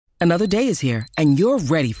Another day is here, and you're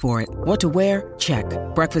ready for it. What to wear? Check.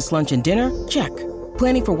 Breakfast, lunch, and dinner? Check.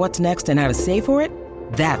 Planning for what's next and how to save for it?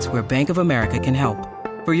 That's where Bank of America can help.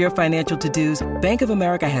 For your financial to-dos, Bank of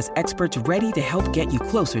America has experts ready to help get you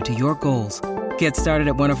closer to your goals. Get started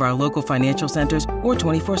at one of our local financial centers or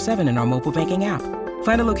 24/7 in our mobile banking app.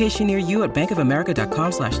 Find a location near you at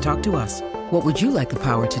bankofamerica.com/talktous. What would you like the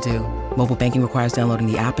power to do? Mobile banking requires downloading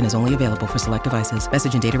the app and is only available for select devices.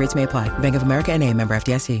 Message and data rates may apply. Bank of America N.A., member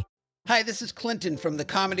FDIC. Hi, this is Clinton from the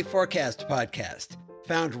Comedy Forecast podcast,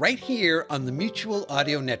 found right here on the Mutual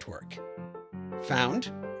Audio Network. Found?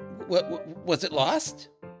 Was it lost?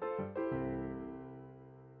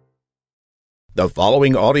 The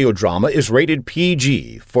following audio drama is rated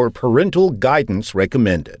PG for parental guidance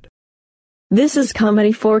recommended. This is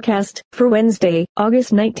Comedy Forecast for Wednesday,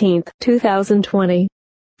 August 19th, 2020.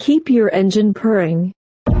 Keep your engine purring.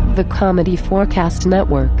 The Comedy Forecast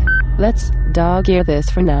Network. Let's dog ear this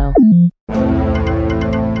for now.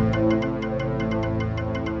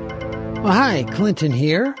 Well, hi, Clinton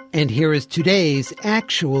here, and here is today's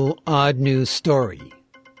actual odd news story.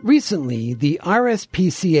 Recently, the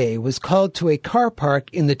RSPCA was called to a car park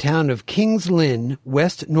in the town of Kings Lynn,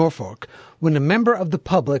 West Norfolk, when a member of the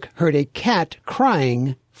public heard a cat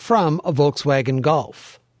crying from a Volkswagen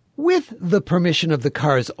Golf. With the permission of the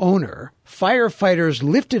car's owner, firefighters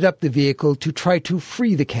lifted up the vehicle to try to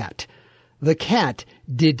free the cat. The cat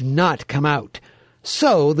did not come out,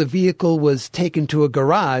 so the vehicle was taken to a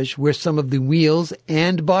garage where some of the wheels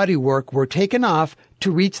and bodywork were taken off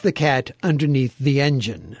to reach the cat underneath the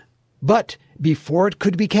engine. But before it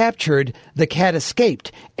could be captured, the cat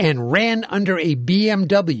escaped and ran under a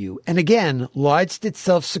BMW and again lodged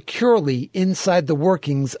itself securely inside the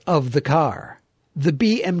workings of the car. The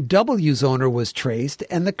BMW's owner was traced,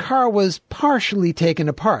 and the car was partially taken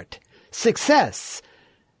apart. Success!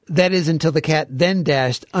 That is until the cat then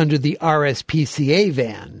dashed under the RSPCA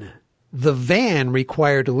van. The van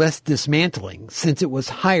required less dismantling since it was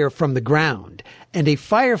higher from the ground, and a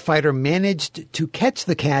firefighter managed to catch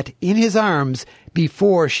the cat in his arms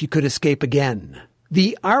before she could escape again.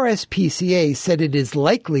 The RSPCA said it is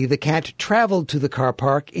likely the cat traveled to the car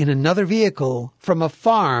park in another vehicle from a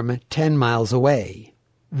farm 10 miles away.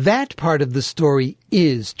 That part of the story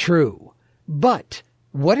is true. But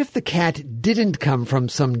what if the cat didn't come from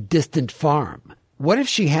some distant farm? What if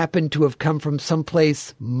she happened to have come from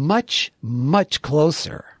someplace much, much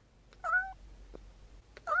closer?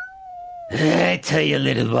 I tell you,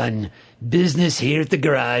 little one, business here at the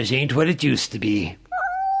garage ain't what it used to be.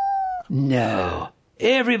 No.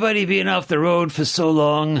 Everybody being off the road for so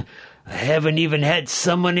long, I haven't even had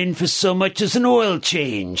someone in for so much as an oil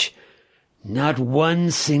change. Not one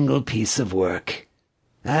single piece of work.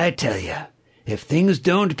 I tell you, if things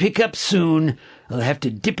don't pick up soon, I'll have to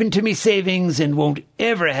dip into me savings and won't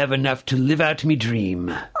ever have enough to live out me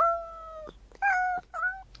dream.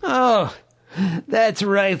 Oh, that's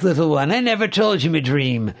right, little one. I never told you me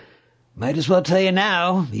dream. Might as well tell you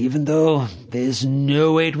now, even though there's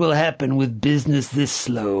no way it will happen with business this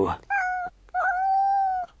slow.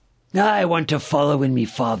 I want to follow in me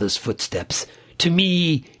father's footsteps. To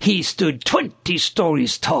me, he stood 20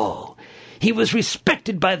 stories tall. He was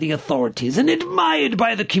respected by the authorities and admired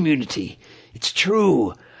by the community. It's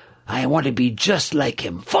true. I want to be just like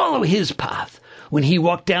him, follow his path. When he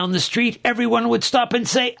walked down the street, everyone would stop and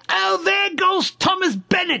say, "Oh, there goes Thomas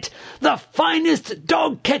Bennett, the finest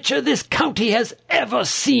dog catcher this county has ever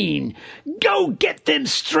seen. Go get them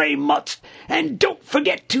stray mutts, and don't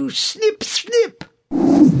forget to snip, snip."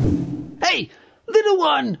 Hey, little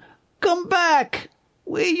one, come back.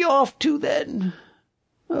 Where you off to then?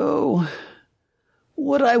 Oh,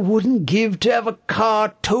 what I wouldn't give to have a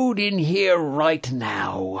car towed in here right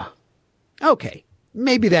now. Okay.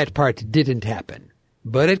 Maybe that part didn't happen,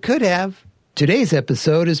 but it could have. Today's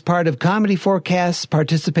episode is part of Comedy Forecast's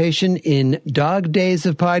participation in Dog Days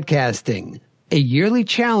of Podcasting, a yearly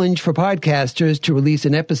challenge for podcasters to release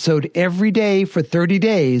an episode every day for 30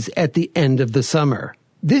 days at the end of the summer.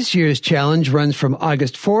 This year's challenge runs from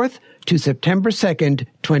August 4th to September 2nd,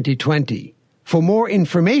 2020. For more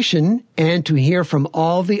information and to hear from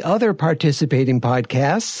all the other participating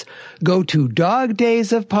podcasts, go to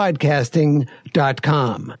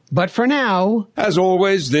dogdaysofpodcasting.com. But for now, as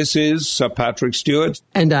always, this is Sir Patrick Stewart.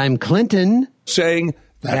 And I'm Clinton. Saying,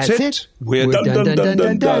 that's it. We're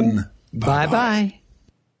done. Bye-bye.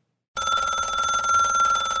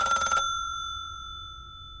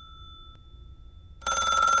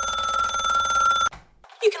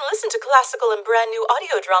 You can listen to classical and brand new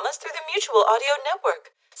audio dramas through the Mutual Audio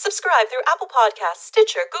Network. Subscribe through Apple Podcasts,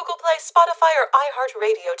 Stitcher, Google Play, Spotify, or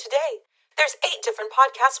iHeartRadio today. There's 8 different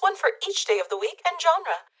podcasts, one for each day of the week and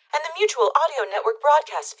genre. And Mutual Audio Network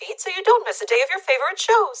broadcast feed so you don't miss a day of your favorite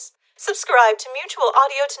shows. Subscribe to Mutual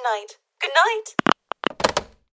Audio tonight. Good night.